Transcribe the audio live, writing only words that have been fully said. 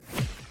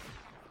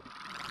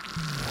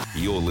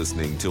You're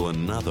listening to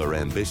another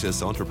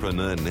ambitious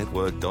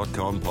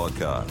Entrepreneurs.com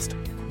podcast,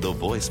 the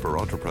voice for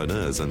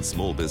entrepreneurs and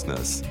small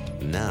business.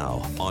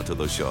 Now, onto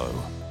the show.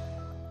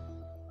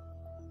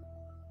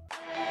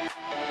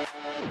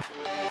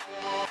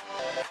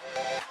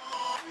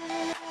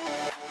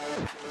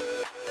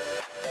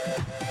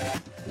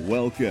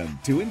 Welcome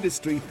to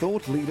Industry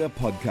Thought Leader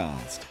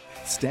Podcast.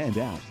 Stand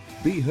out,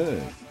 be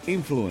heard,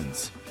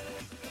 influence.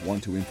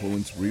 Want to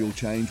influence real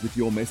change with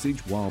your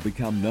message while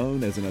become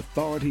known as an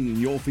authority in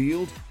your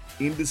field?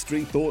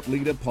 Industry Thought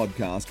Leader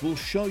Podcast will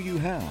show you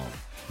how.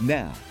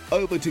 Now,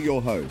 over to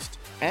your host,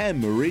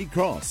 Anne-Marie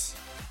Cross.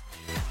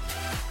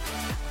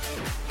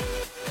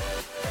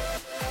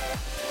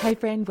 Hey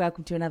friend,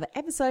 welcome to another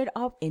episode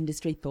of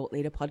Industry Thought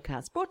Leader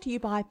Podcast, brought to you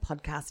by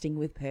Podcasting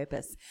with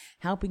Purpose,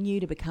 helping you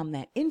to become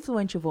that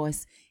influential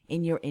voice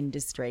in your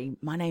industry.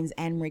 My name's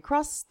Anne-Marie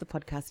Cross, the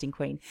podcasting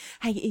queen.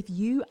 Hey, if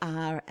you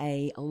are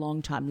a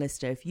long-time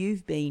listener, if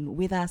you've been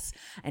with us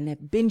and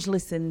have binge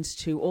listened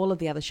to all of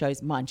the other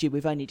shows, mind you,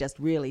 we've only just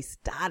really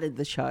started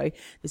the show.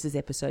 This is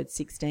episode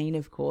 16,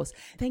 of course.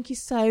 Thank you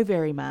so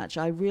very much.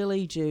 I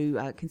really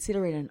do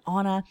consider it an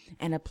honor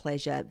and a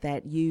pleasure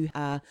that you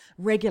are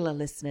regular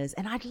listeners,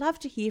 and I'd love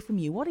to hear from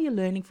you. What are you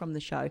learning from the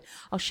show?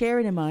 I'll share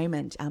in a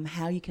moment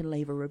how you can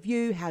leave a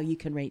review, how you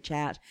can reach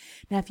out.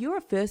 Now, if you're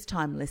a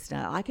first-time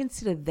listener, I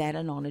consider that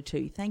an honor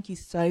too. Thank you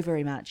so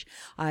very much.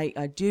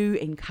 I do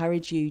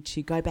encourage you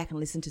to go back and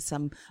listen to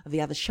some of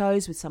the other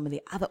shows with some of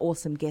the other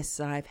awesome guests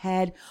that I've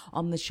had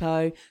on the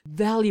show.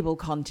 Valuable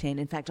content.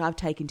 In fact, I've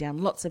taken down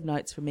lots of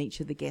notes from each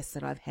of the guests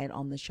that I've had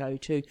on the show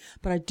too.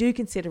 But I do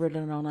consider it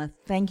an honor.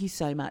 Thank you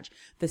so much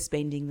for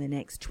spending the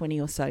next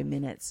 20 or so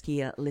minutes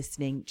here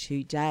listening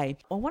today.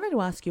 I wanted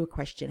to ask you a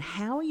question.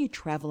 How are you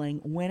traveling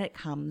when it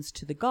comes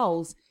to the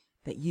goals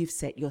that you've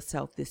set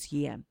yourself this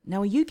year?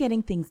 Now, are you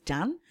getting things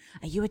done?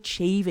 Are you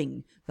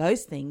achieving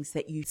those things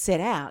that you set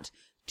out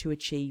to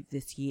achieve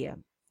this year?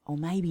 Or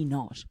maybe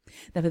not.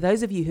 Now, for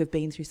those of you who have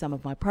been through some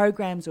of my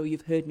programs, or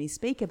you've heard me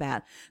speak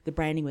about the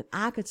Branding with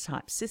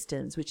Archetype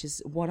systems, which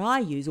is what I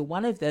use, or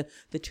one of the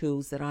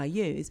tools that I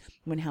use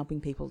when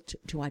helping people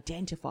to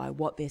identify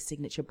what their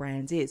signature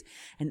brands is.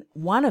 And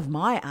one of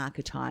my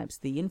archetypes,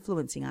 the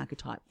influencing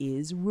archetype,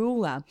 is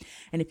ruler.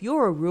 And if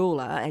you're a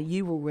ruler,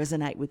 you will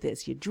resonate with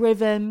this. You're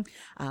driven,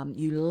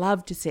 you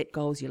love to set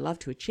goals, you love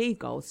to achieve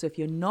goals. So if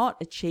you're not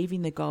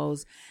achieving the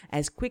goals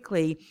as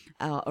quickly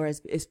or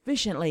as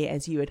efficiently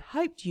as you had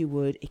hoped you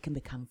would, it can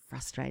become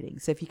frustrating.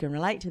 So if you can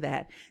relate to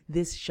that,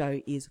 this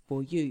show is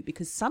for you,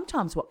 because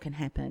sometimes what can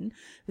happen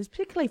is,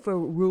 particularly for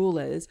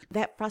rulers,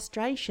 that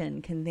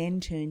frustration can then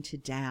turn to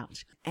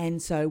doubt.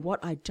 And so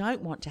what I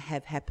don't want to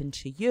have happen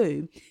to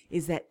you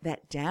is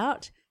that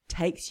doubt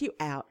takes you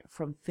out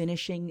from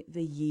finishing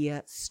the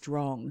year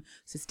strong.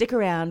 So stick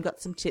around, got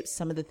some tips,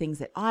 some of the things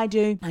that I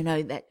do, I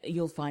know that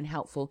you'll find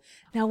helpful.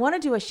 Now, I want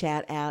to do a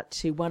shout out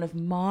to one of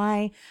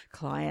my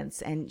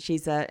clients, and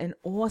she's an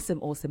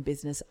awesome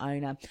business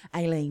owner,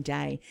 Aileen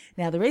Day.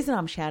 Now, the reason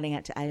I'm shouting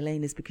out to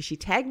Aileen is because she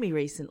tagged me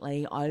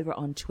recently over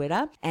on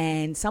Twitter,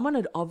 and someone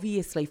had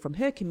obviously from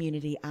her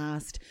community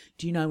asked,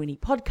 do you know any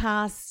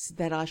podcasts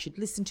that I should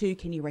listen to?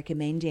 Can you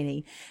recommend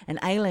any? And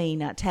Aileen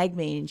tagged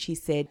me and she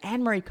said,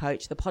 Anne-Marie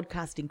Coach, the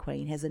podcasting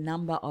queen, has a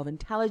number of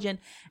intelligent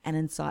and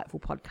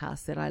insightful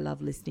podcasts that I love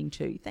listening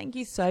to. Thank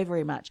you so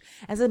very much.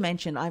 As I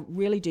mentioned, I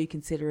really do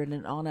consider it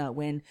an honor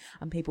when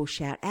people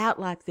shout out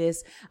like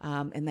this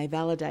and they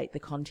validate the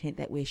content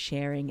that we're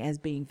sharing as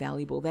being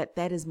valuable.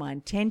 That is my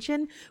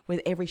intention with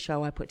every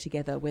show I put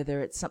together, whether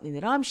it's something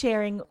that I'm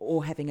sharing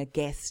or having a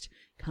guest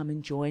come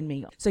and join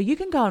me. So you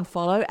can go and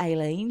follow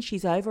Aileen.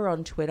 She's over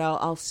on Twitter.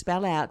 I'll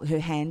spell out her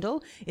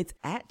handle. It's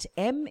at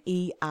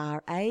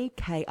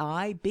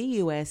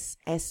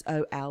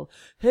MERAKIBUSSOL.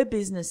 Her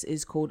business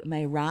is called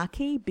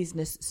Meraki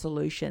Business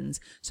Solutions.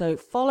 So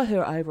follow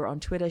her over on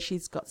Twitter.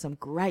 She's got some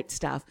great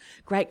stuff,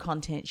 great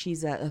content.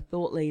 She's a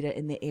thought leader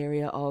in the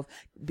area of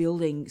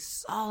building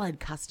solid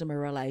customer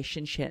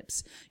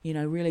relationships,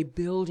 really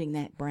building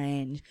that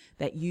brand,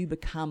 that you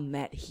become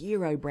that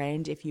hero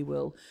brand, if you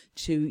will,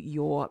 to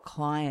your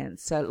clients.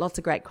 So lots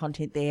of great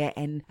content there.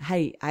 And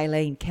hey,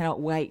 Aileen, cannot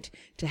wait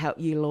to help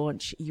you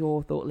launch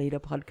your Thought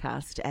Leader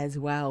podcast as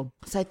well.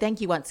 So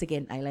thank you once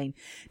again, Aileen.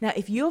 Now,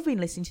 if you've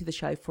been listening to the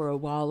show for a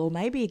while, or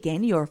maybe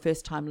again, you're a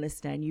first time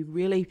listener and you've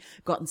really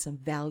gotten some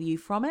value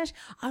from it,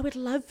 I would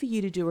love for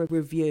you to do a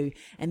review.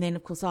 And then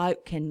of course I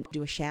can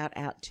do a shout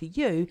out to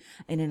you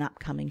in an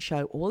upcoming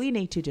show. All you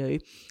need to do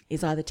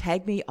is either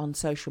tag me on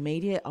social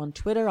media. On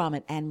Twitter, I'm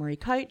at Anne-Marie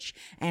Coach,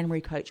 Anne-Marie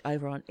Coach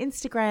over on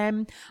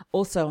Instagram,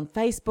 also on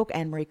Facebook,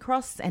 Anne-Marie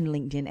Cross, and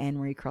LinkedIn,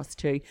 Anne-Marie Cross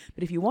too.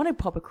 But if you want to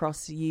pop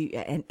across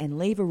and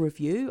leave a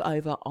review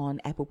over on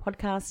Apple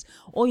Podcasts,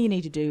 all you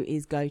need to do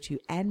is go to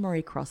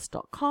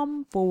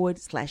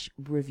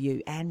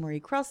annemariecross.com/review,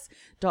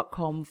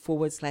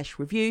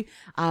 annemariecross.com/review.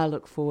 I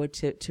look forward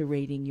to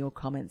reading your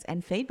comments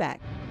and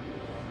feedback.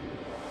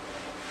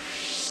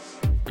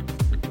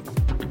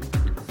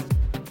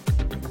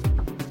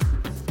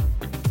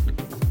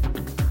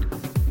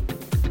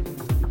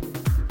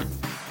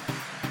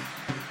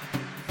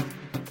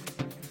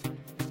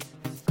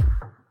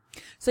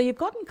 So you've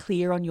gotten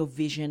clear on your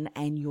vision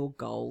and your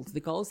goals, the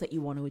goals that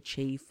you want to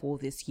achieve for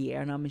this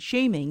year. And I'm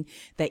assuming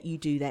that you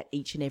do that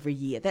each and every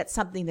year. That's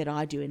something that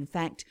I do. In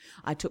fact,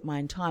 I took my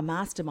entire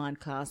mastermind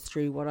class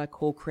through what I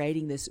call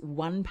creating this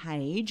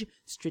one-page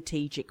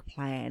strategic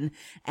plan.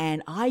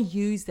 And I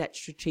use that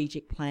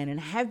strategic plan and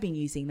have been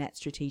using that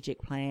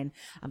strategic plan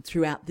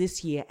throughout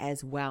this year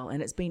as well.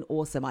 And it's been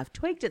awesome. I've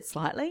tweaked it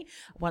slightly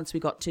once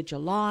we got to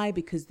July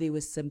because there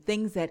was some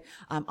things that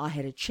I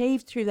had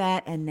achieved through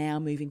that, and now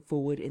moving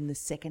forward in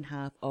the second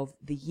half of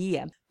the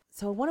year.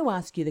 So I want to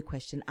ask you the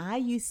question, are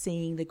you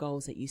seeing the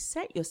goals that you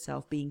set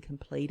yourself being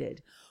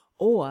completed?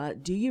 Or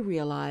do you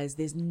realize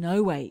there's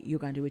no way you're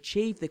going to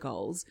achieve the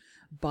goals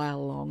by a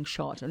long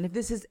shot? And if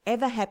this has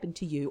ever happened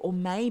to you, or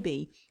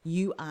maybe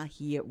you are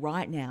here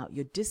right now,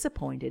 you're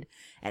disappointed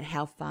at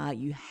how far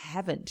you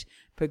haven't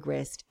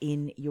progressed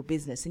in your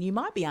business. And you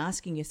might be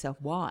asking yourself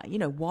why,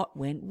 what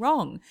went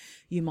wrong?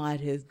 You might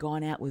have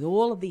gone out with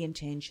all of the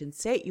intention,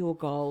 set your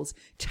goals,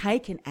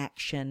 taken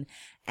action,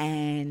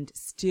 and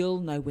still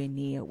nowhere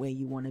near where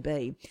you want to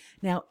be.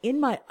 Now, in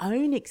my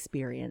own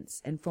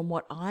experience, and from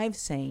what I've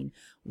seen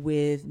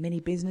with many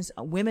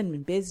women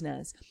in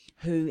business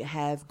who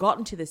have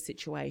gotten to this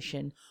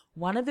situation,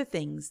 one of the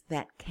things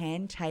that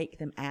can take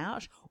them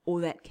out or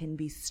that can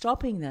be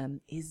stopping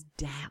them is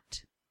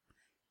doubt.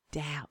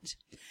 Doubt.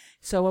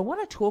 So I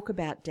want to talk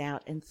about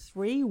doubt and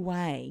 3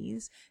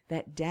 ways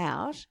that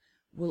doubt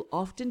will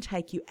often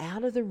take you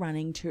out of the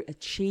running to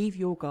achieve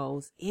your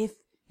goals if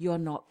you're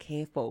not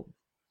careful.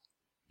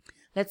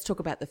 Let's talk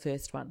about the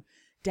first one.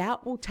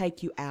 Doubt will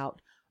take you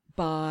out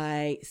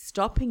by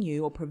stopping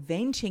you or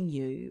preventing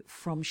you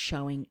from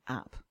showing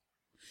up.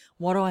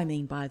 What do I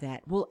mean by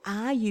that? Well,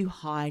 are you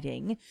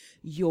hiding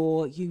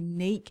your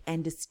unique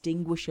and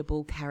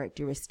distinguishable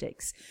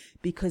characteristics?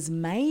 Because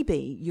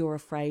maybe you're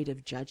afraid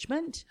of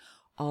judgment,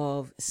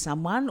 of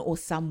someone or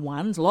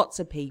someone's, lots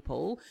of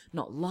people,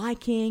 not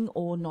liking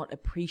or not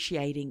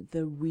appreciating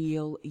the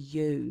real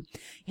you.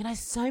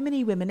 So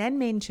many women and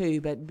men too,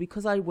 but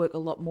because I work a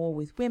lot more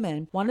with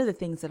women, one of the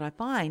things that I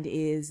find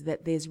is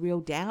that there's real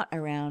doubt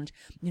around,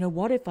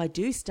 what if I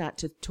do start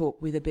to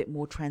talk with a bit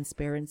more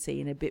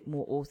transparency and a bit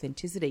more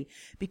authenticity?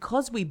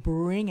 Because we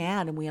bring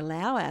out and we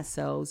allow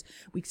ourselves,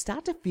 we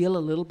start to feel a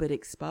little bit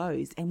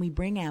exposed and we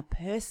bring our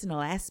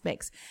personal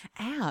aspects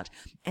out.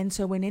 And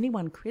so when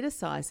anyone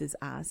criticizes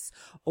us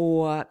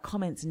or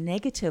comments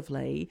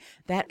negatively,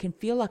 that can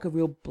feel like a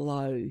real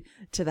blow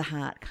to the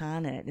heart,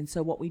 can't it? And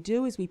so what we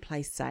do is we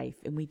play safe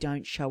and we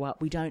don't show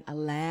up. We don't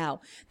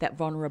allow that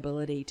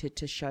vulnerability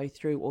to show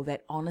through, or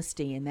that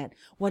honesty and that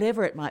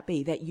whatever it might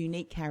be, that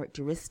unique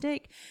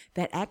characteristic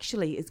that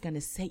actually is going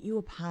to set you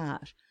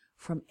apart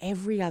from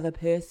every other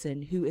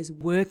person who is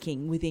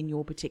working within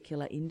your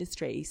particular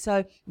industry.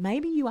 So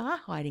maybe you are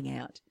hiding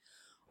out.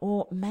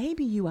 Or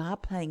maybe you are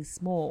playing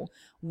small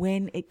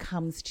when it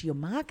comes to your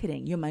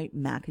marketing. You're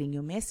marketing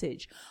your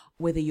message,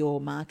 whether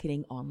you're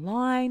marketing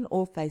online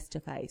or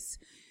face-to-face.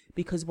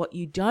 Because what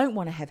you don't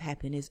want to have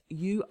happen is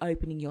you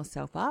opening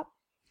yourself up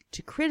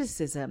to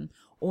criticism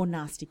or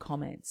nasty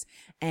comments.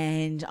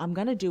 And I'm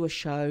going to do a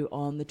show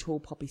on the tall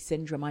poppy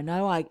syndrome. I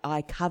know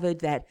I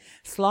covered that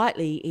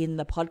slightly in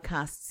the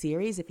podcast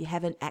series. If you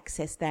haven't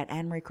accessed that,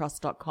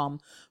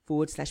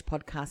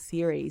 annemaриecross.com/podcast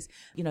series,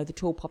 the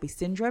tall poppy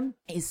syndrome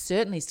is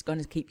certainly going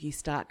to keep you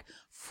stuck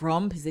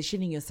from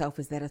positioning yourself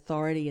as that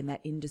authority and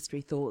that industry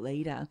thought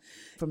leader,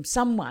 from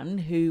someone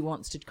who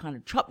wants to kind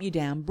of chop you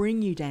down,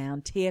 bring you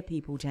down, tear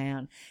people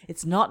down.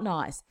 It's not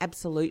nice,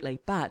 absolutely.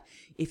 But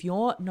if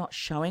you're not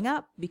showing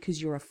up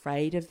because you're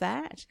afraid of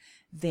that,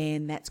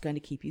 then that's going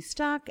to keep you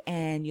stuck,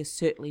 and you're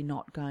certainly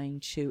not going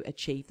to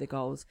achieve the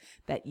goals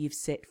that you've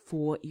set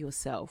for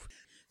yourself.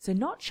 So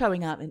not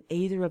showing up in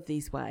either of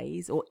these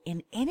ways, or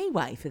in any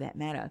way for that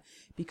matter,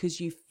 because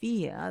you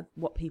fear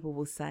what people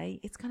will say,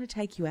 it's going to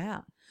take you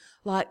out.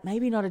 Like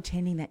maybe not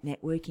attending that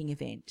networking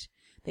event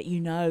that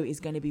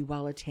is going to be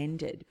well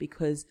attended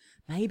because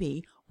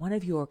maybe one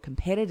of your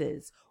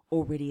competitors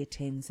already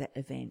attends that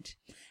event.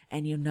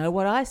 And you know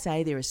what I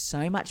say, there is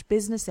so much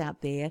business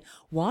out there.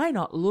 Why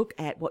not look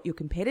at what your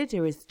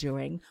competitor is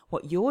doing,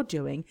 what you're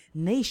doing,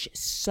 niche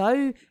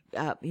so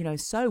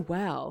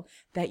well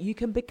that you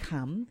can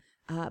become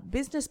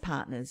business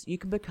partners. You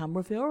can become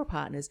referral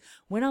partners.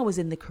 When I was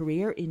in the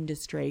career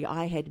industry,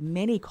 I had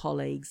many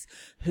colleagues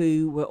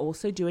who were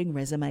also doing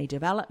resume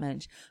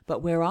development,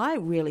 but where I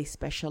really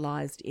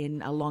specialized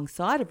in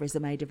alongside of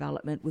resume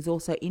development was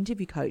also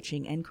interview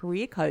coaching and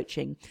career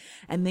coaching.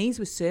 And these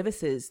were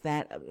services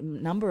that a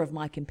number of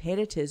my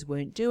competitors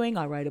weren't doing.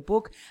 I wrote a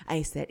book,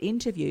 Ace That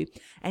Interview,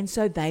 and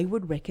so they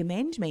would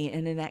recommend me.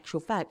 And in actual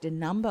fact, a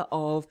number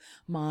of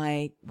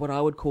my, what I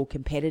would call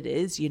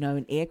competitors,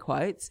 in air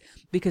quotes,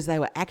 because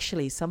they were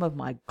actually some of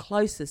my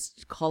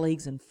closest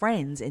colleagues and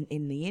friends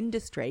in the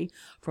industry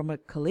from a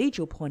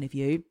collegial point of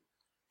view,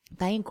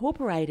 they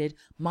incorporated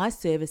my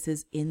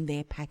services in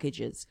their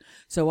packages.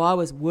 So I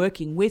was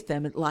working with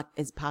them like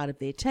as part of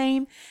their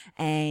team,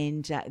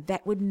 and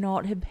that would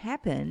not have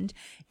happened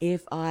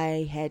if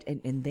I had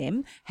and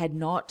them had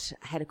not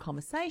had a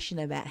conversation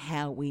about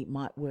how we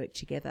might work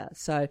together.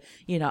 So,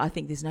 I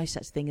think there's no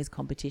such thing as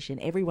competition.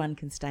 Everyone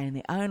can stay in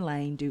their own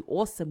lane, do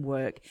awesome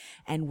work,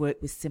 and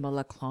work with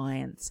similar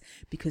clients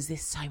because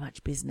there's so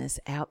much business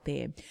out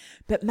there.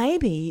 But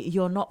maybe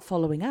you're not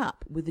following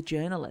up with a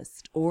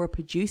journalist or a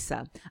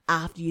producer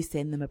after you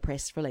send them a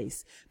press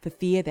release for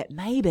fear that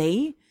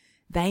maybe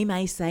they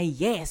may say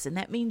yes, and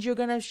that means you're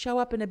going to show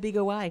up in a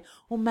bigger way.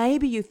 Or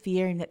maybe you're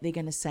fearing that they're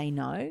going to say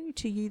no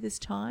to you this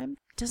time.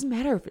 It doesn't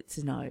matter if it's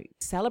a no.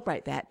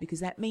 Celebrate that, because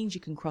that means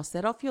you can cross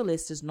that off your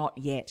list as not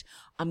yet.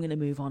 I'm going to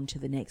move on to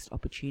the next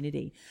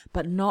opportunity.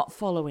 But not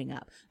following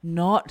up,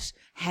 not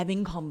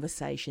having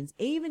conversations,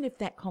 even if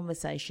that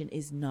conversation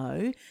is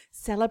no,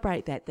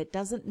 celebrate that. That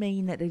doesn't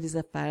mean that it is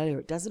a failure.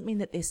 It doesn't mean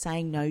that they're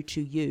saying no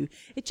to you.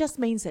 It just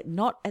means that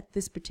not at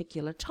this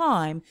particular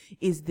time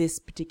is this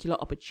particular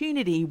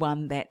opportunity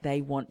one that they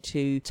want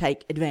to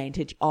take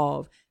advantage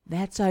of.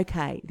 That's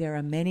okay. There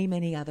are many,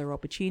 many other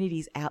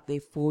opportunities out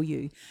there for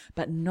you,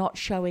 but not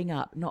showing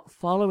up, not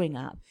following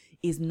up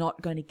is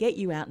not going to get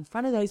you out in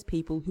front of those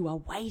people who are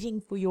waiting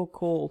for your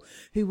call,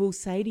 who will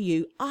say to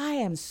you, I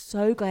am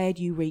so glad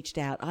you reached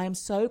out. I am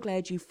so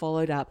glad you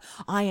followed up.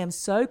 I am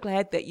so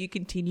glad that you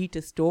continue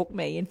to stalk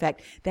me. In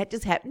fact, that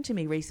just happened to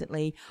me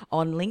recently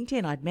on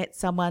LinkedIn. I'd met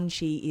someone.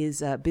 She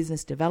is a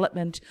business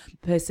development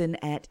person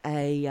at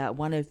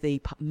one of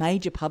the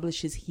major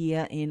publishers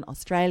here in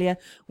Australia.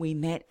 We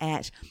met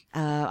at,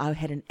 I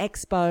had an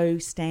expo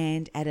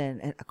stand at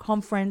a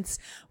conference.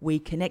 We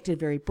connected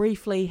very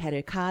briefly, had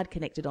her card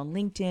connected on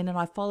LinkedIn, and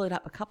I followed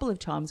up a couple of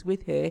times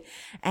with her,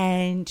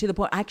 and to the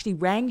point I actually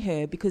rang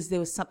her because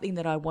there was something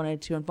that I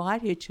wanted to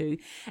invite her to,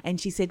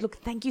 and she said, look,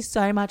 thank you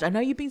so much. I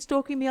know you've been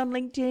stalking me on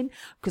LinkedIn,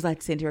 because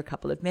I'd sent her a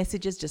couple of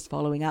messages just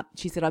following up.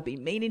 She said, I've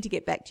been meaning to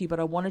get back to you, but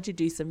I wanted to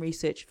do some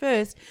research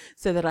first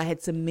so that I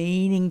had some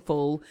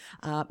meaningful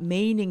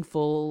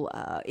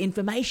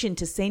information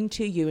to send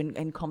to you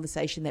and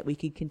conversation that we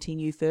could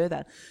continue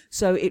further.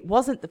 So it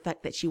wasn't the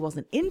fact that she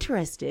wasn't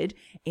interested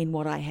in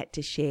what I had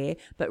to share,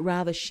 but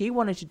rather she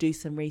wanted to do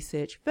some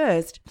research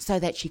first so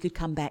that she could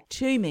come back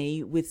to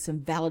me with some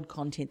valid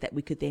content that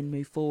we could then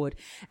move forward.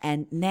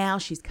 And now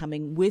she's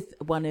coming with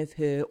one of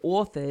her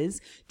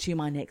authors to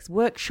my next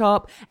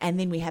workshop, and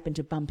then we happen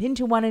to bump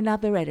into one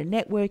another at a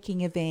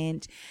networking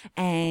event,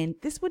 and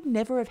this would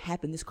never have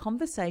happened. This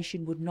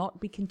conversation would not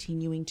be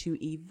continuing to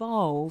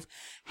evolve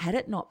had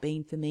it not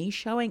been for me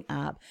showing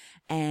up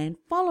and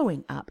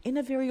following up in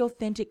a very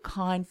authentic,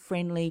 kind,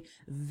 friendly,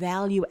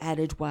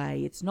 value-added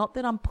way. It's not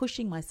that I'm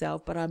pushing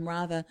myself, but I'm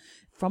rather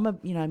from a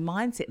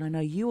mindset, and I know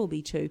you will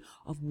be too,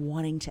 of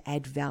wanting to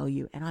add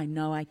value, and I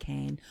know I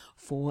can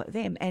for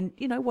them. And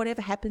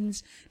whatever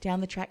happens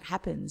down the track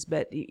happens,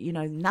 but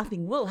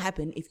nothing will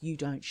happen if you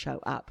don't show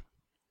up.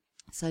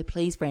 So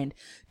please, friend,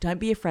 don't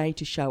be afraid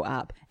to show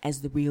up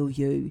as the real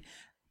you.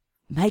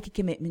 Make a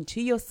commitment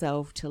to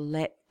yourself to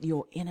let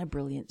your inner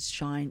brilliance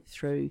shine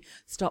through.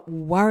 Stop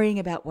worrying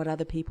about what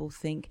other people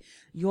think.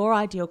 Your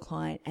ideal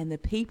client and the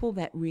people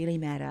that really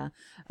matter,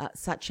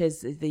 such as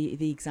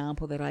the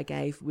example that I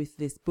gave with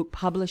this book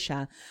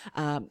publisher,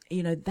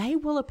 they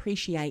will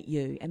appreciate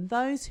you. And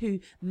those who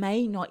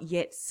may not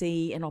yet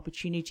see an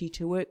opportunity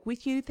to work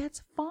with you,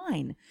 that's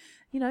fine.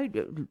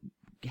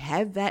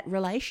 Have that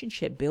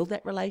relationship, build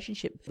that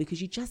relationship,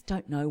 because you just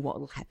don't know what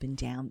will happen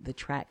down the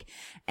track.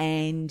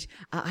 And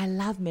I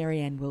love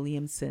Marianne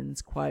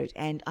Williamson's quote,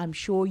 and I'm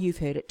sure you've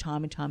heard it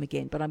time and time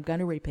again, but I'm going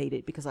to repeat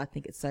it because I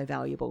think it's so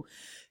valuable.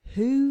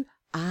 Who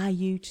are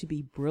you to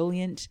be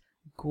brilliant,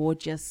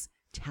 gorgeous,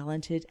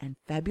 talented, and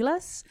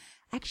fabulous?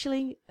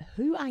 Actually,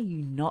 who are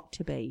you not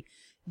to be?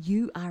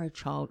 You are a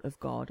child of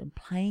God, and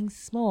playing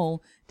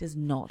small does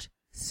not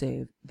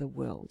serve the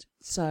world.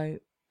 So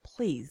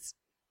please,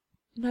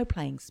 no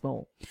playing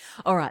small.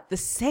 All right, the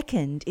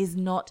second is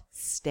not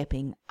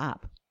stepping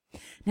up.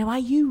 Now, are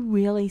you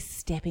really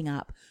stepping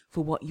up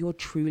for what you're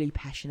truly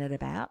passionate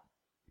about?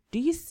 Do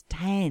you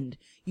stand?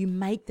 You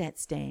make that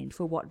stand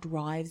for what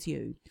drives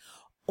you?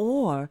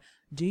 Or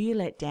do you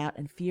let doubt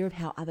and fear of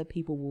how other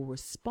people will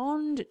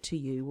respond to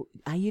you?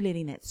 Are you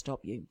letting that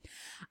stop you?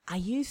 Are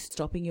you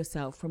stopping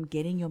yourself from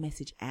getting your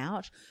message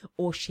out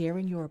or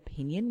sharing your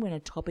opinion when a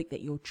topic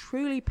that you're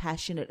truly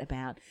passionate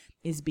about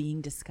is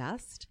being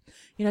discussed?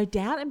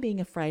 Doubt and being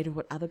afraid of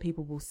what other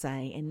people will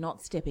say and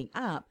not stepping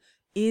up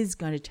is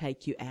going to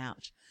take you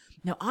out.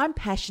 Now, I'm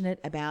passionate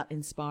about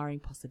inspiring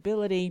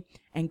possibility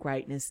and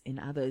greatness in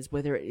others,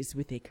 whether it is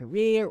with their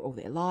career or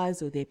their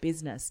lives or their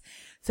business.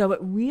 So it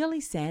really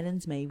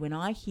saddens me when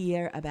I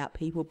hear about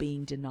people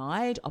being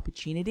denied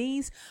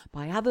opportunities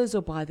by others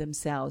or by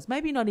themselves,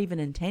 maybe not even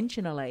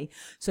intentionally.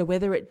 So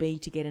whether it be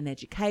to get an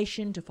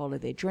education, to follow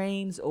their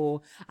dreams,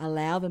 or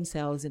allow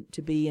themselves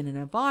to be in an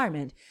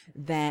environment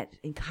that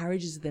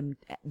encourages them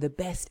the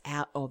best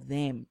out of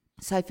them.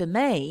 So for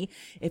me,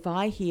 if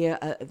I hear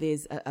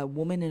there's a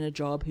woman in a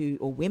job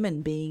or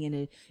women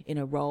being in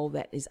a role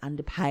that is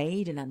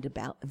underpaid and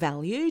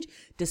undervalued,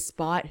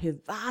 despite her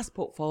vast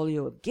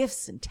portfolio of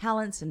gifts and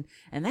talents and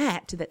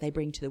that they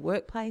bring to the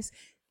workplace,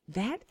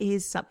 that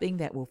is something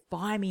that will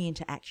fire me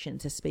into action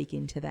to speak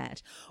into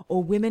that.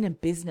 Or women in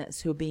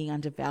business who are being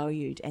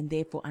undervalued and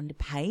therefore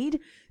underpaid,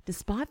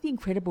 despite the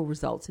incredible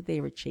results that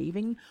they're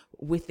achieving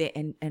with their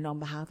and on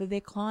behalf of their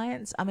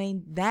clients. I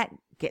mean, that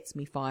gets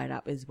me fired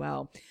up as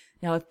well.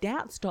 Now, if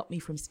doubt stopped me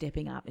from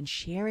stepping up and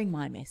sharing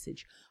my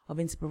message of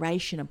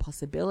inspiration and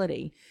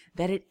possibility,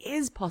 that it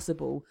is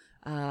possible,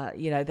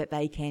 that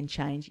they can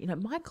change,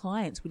 my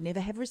clients would never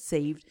have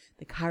received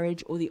the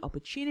courage or the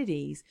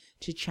opportunities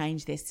to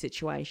change their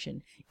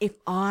situation if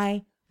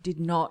I did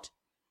not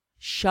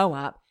show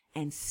up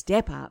and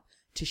step up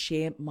to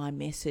share my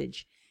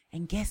message.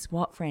 And guess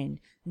what, friend?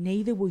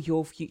 Neither will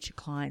your future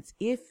clients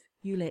if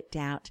you let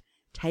doubt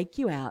take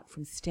you out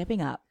from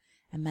stepping up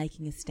and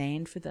making a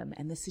stand for them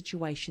and the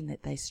situation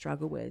that they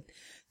struggle with.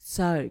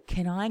 So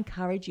can I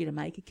encourage you to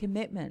make a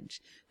commitment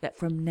that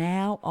from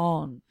now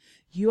on,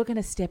 you are going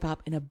to step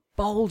up in a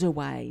bolder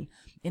way,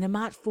 in a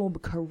much more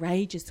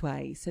courageous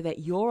way, so that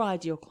your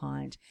ideal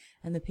client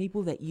and the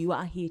people that you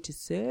are here to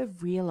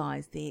serve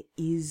realize there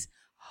is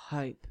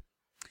hope.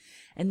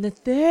 And the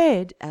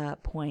third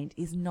point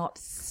is not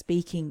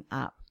speaking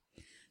up.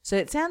 So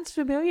it sounds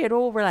familiar. It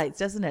all relates,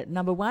 doesn't it?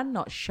 Number 1,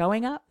 not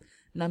showing up.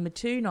 Number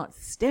 2, not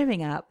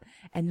stepping up.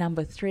 And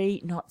number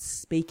 3, not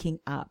speaking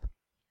up.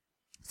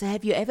 So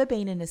have you ever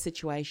been in a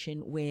situation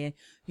where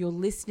you're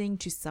listening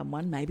to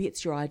someone, maybe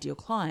it's your ideal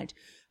client,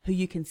 who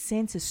you can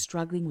sense is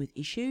struggling with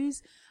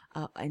issues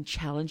and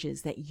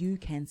challenges that you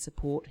can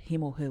support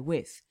him or her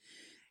with?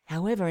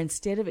 However,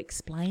 instead of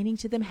explaining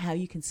to them how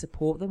you can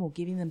support them or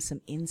giving them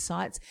some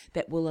insights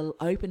that will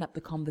open up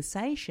the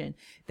conversation,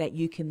 that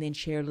you can then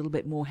share a little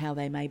bit more how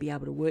they may be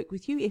able to work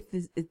with you if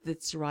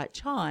it's the right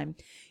time.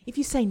 If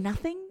you say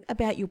nothing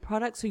about your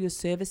products or your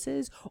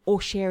services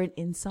or share an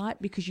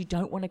insight because you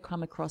don't want to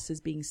come across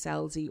as being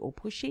salesy or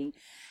pushy,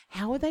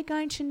 how are they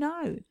going to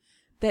know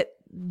that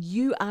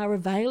you are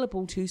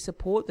available to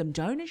support them?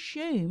 Don't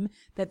assume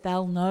that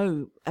they'll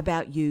know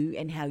about you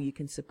and how you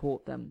can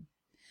support them.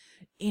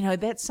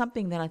 That's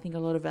something that I think a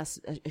lot of us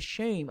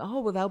assume.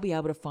 Oh, well, they'll be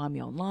able to find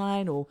me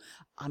online, or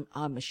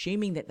I'm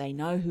assuming that they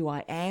know who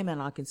I am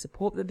and I can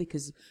support them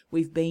because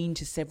we've been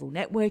to several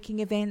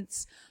networking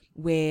events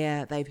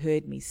where they've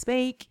heard me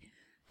speak.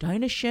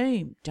 Don't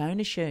assume,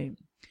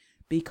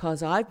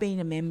 because I've been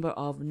a member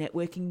of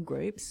networking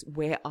groups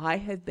where I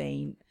have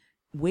been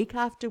week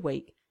after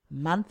week,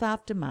 month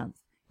after month,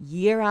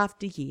 year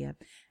after year,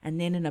 and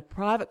then in a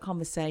private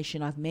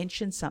conversation I've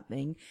mentioned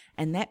something,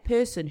 and that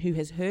person who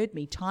has heard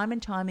me time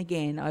and time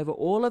again over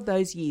all of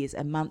those years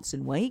and months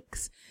and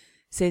weeks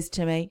says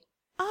to me,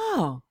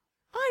 "Oh,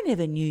 I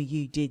never knew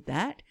you did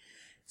that."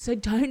 So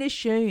don't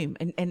assume.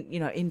 And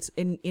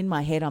in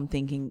my head I'm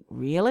thinking,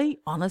 really?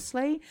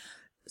 Honestly?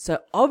 So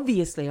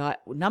obviously,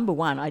 number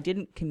 1, I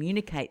didn't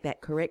communicate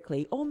that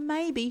correctly, or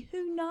maybe,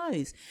 who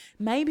knows,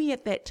 maybe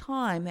at that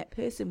time that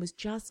person was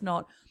just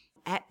not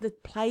at the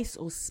place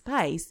or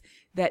space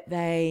that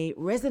they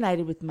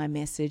resonated with my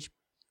message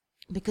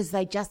because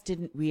they just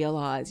didn't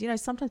realize.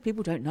 Sometimes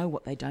people don't know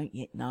what they don't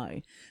yet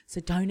know.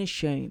 So don't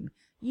assume.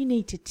 You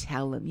need to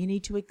tell them. You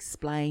need to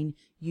explain.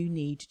 You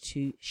need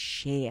to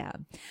share.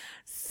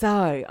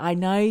 So I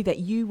know that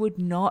you would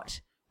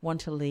not want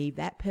to leave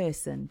that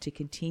person to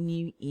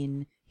continue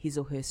in his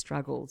or her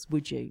struggles,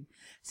 would you?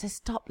 So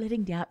stop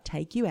letting doubt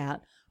take you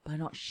out by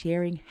not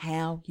sharing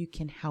how you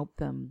can help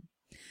them.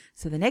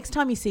 So the next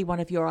time you see one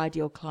of your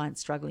ideal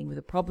clients struggling with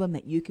a problem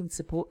that you can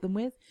support them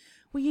with,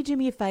 will you do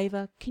me a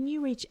favor? Can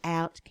you reach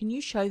out? Can you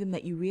show them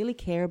that you really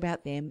care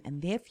about them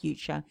and their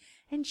future,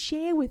 and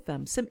share with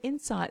them some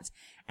insights,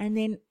 and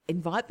then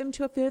invite them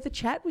to a further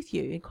chat with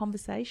you in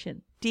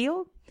conversation?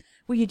 Deal?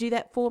 Will you do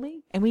that for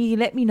me? And will you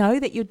let me know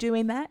that you're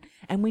doing that?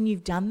 And when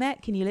you've done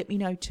that, can you let me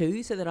know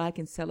too, so that I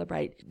can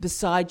celebrate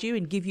beside you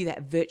and give you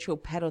that virtual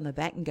pat on the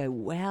back and go,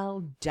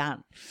 well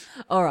done.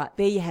 All right,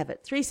 there you have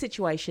it. 3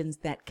 situations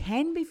that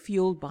can be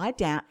fueled by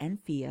doubt and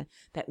fear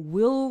that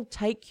will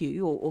take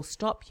you or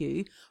stop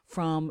you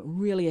from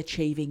really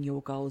achieving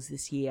your goals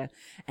this year.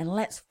 And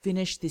let's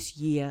finish this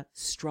year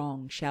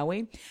strong, shall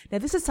we? Now,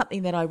 this is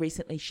something that I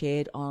recently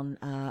shared on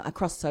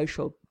across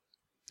social,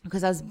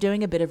 because I was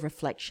doing a bit of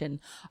reflection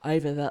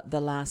over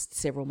the last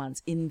several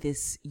months in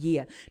this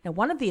year. Now,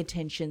 one of the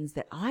intentions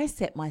that I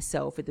set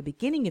myself at the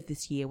beginning of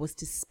this year was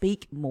to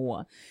speak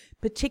more,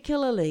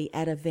 particularly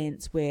at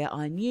events where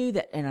I knew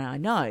that, and I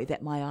know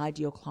that my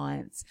ideal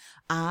clients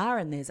are,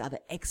 and there's other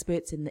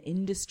experts in the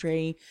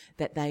industry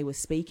that they were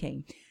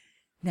speaking.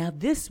 Now,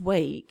 this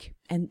week,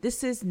 and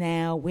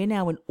we're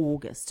now in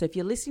August. So if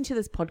you're listening to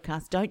this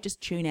podcast, don't just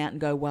tune out and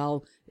go,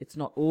 well, it's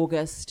not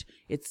August,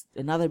 it's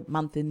another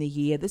month in the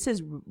year. This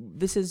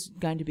is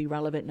going to be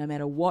relevant no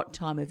matter what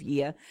time of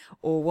year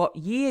or what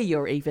year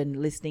you're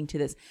even listening to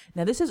this.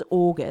 Now, this is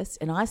August,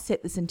 and I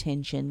set this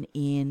intention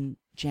in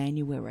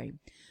January.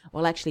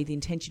 Well, actually, the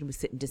intention was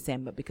set in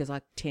December because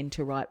I tend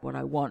to write what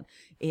I want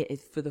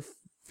for the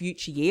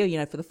future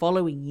year, for the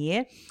following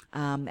year,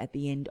 at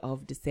the end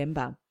of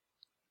December.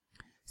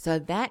 So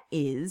that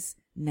is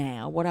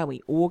now, what are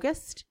we,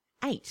 August?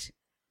 8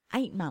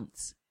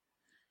 months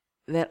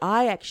that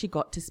I actually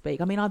got to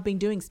speak. I mean, I've been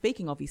doing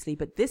speaking, obviously,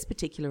 but this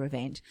particular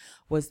event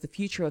was the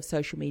Future of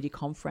Social Media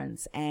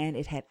Conference, and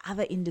it had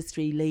other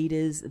industry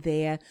leaders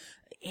there,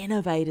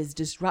 innovators,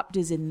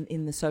 disruptors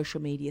in the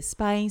social media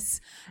space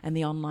and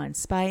the online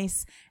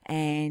space,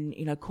 and,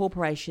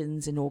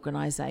 corporations and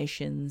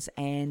organizations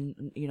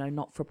and,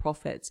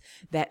 not-for-profits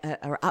that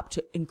are up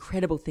to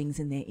incredible things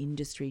in their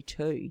industry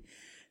too.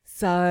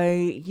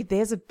 So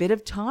there's a bit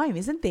of time,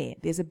 isn't there?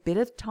 There's a bit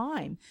of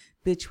time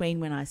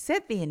between when I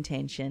set the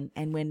intention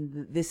and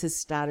when this has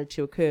started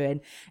to occur.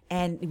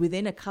 And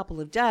within a couple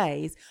of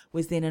days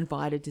was then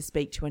invited to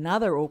speak to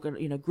another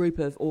group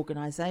of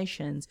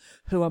organizations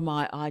who are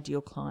my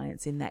ideal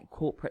clients in that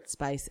corporate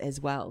space as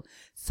well.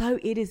 So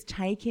it has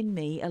taken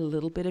me a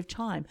little bit of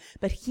time.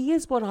 But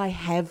here's what I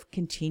have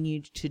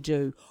continued to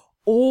do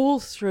all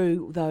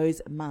through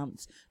those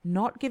months,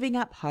 not giving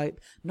up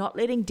hope, not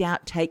letting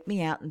doubt take me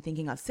out and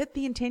thinking I've set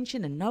the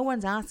intention and no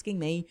one's asking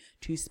me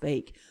to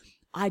speak.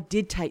 I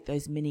did take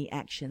those mini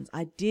actions.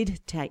 I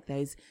did take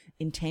those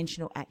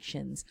intentional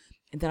actions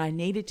that I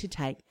needed to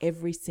take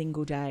every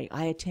single day.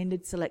 I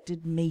attended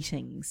selected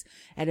meetings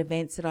at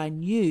events that I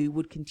knew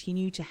would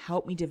continue to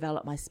help me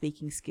develop my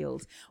speaking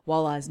skills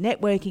while I was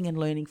networking and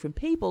learning from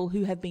people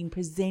who have been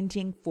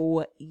presenting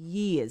for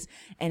years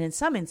and in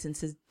some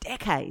instances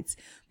decades.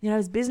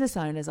 As business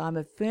owners, I'm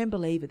a firm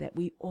believer that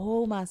we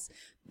all must,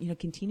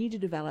 continue to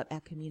develop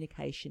our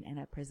communication and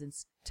our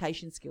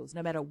presentation skills,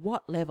 no matter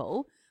what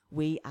level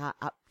we are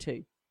up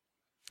to.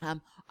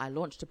 I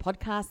launched a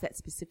podcast that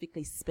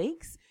specifically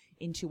speaks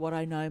into what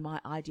I know my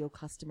ideal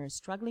customer is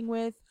struggling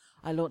with.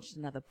 I launched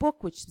another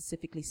book which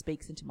specifically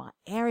speaks into my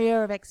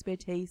area of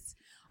expertise.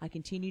 I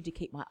continued to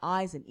keep my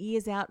eyes and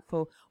ears out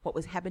for what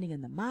was happening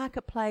in the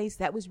marketplace.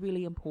 That was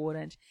really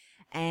important.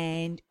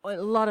 And a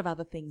lot of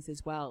other things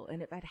as well.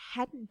 And if it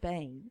hadn't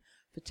been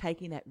for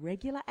taking that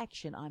regular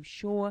action, I'm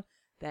sure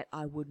that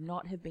I would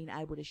not have been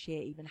able to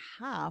share even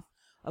half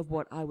of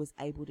what I was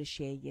able to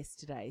share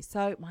yesterday.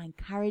 So my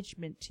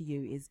encouragement to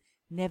you is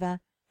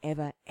never,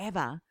 ever,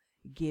 ever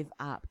give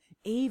up,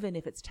 even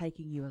if it's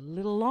taking you a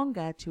little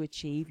longer to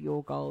achieve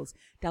your goals.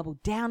 Double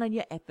down on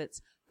your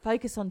efforts.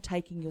 Focus on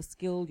taking your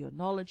skill, your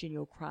knowledge, and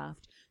your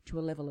craft to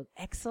a level of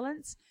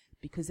excellence,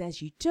 because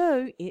as you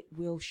do, it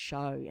will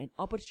show and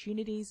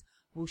opportunities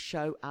will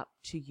show up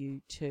to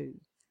you too.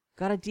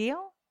 Got a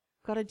deal?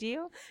 Got a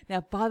deal?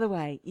 Now, by the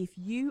way, if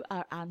you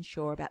are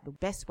unsure about the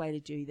best way to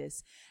do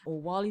this, or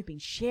while you've been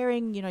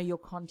sharing, your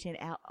content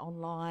out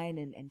online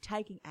and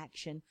taking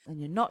action,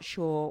 and you're not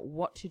sure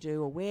what to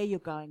do or where you're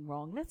going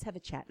wrong, let's have a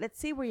chat. Let's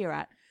see where you're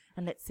at,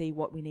 and let's see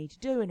what we need to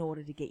do in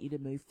order to get you to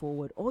move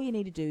forward. All you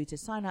need to do to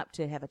sign up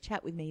to have a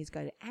chat with me is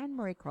go to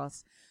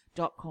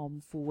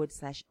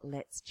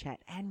annemariecross.com/let's chat.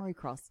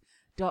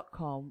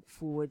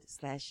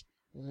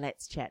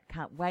 annemariecross.com/let's chat.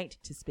 Can't wait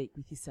to speak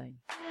with you soon.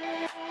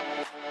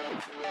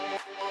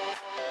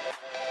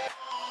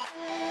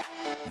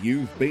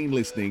 You've been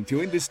listening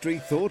to Industry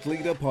Thought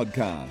Leader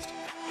Podcast.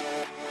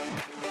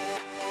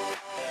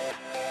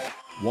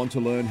 Want to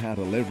learn how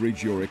to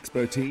leverage your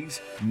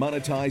expertise,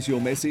 monetize your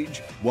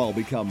message, while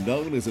become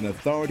known as an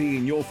authority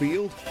in your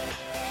field?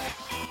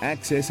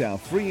 Access our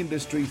free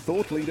Industry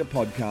Thought Leader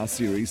podcast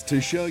series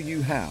to show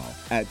you how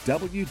at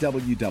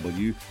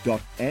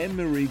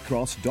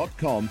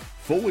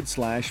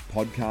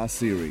www.annemariecross.com/podcast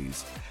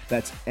series.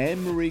 That's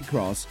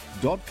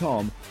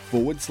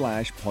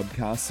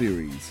annemariecross.com/podcast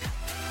series.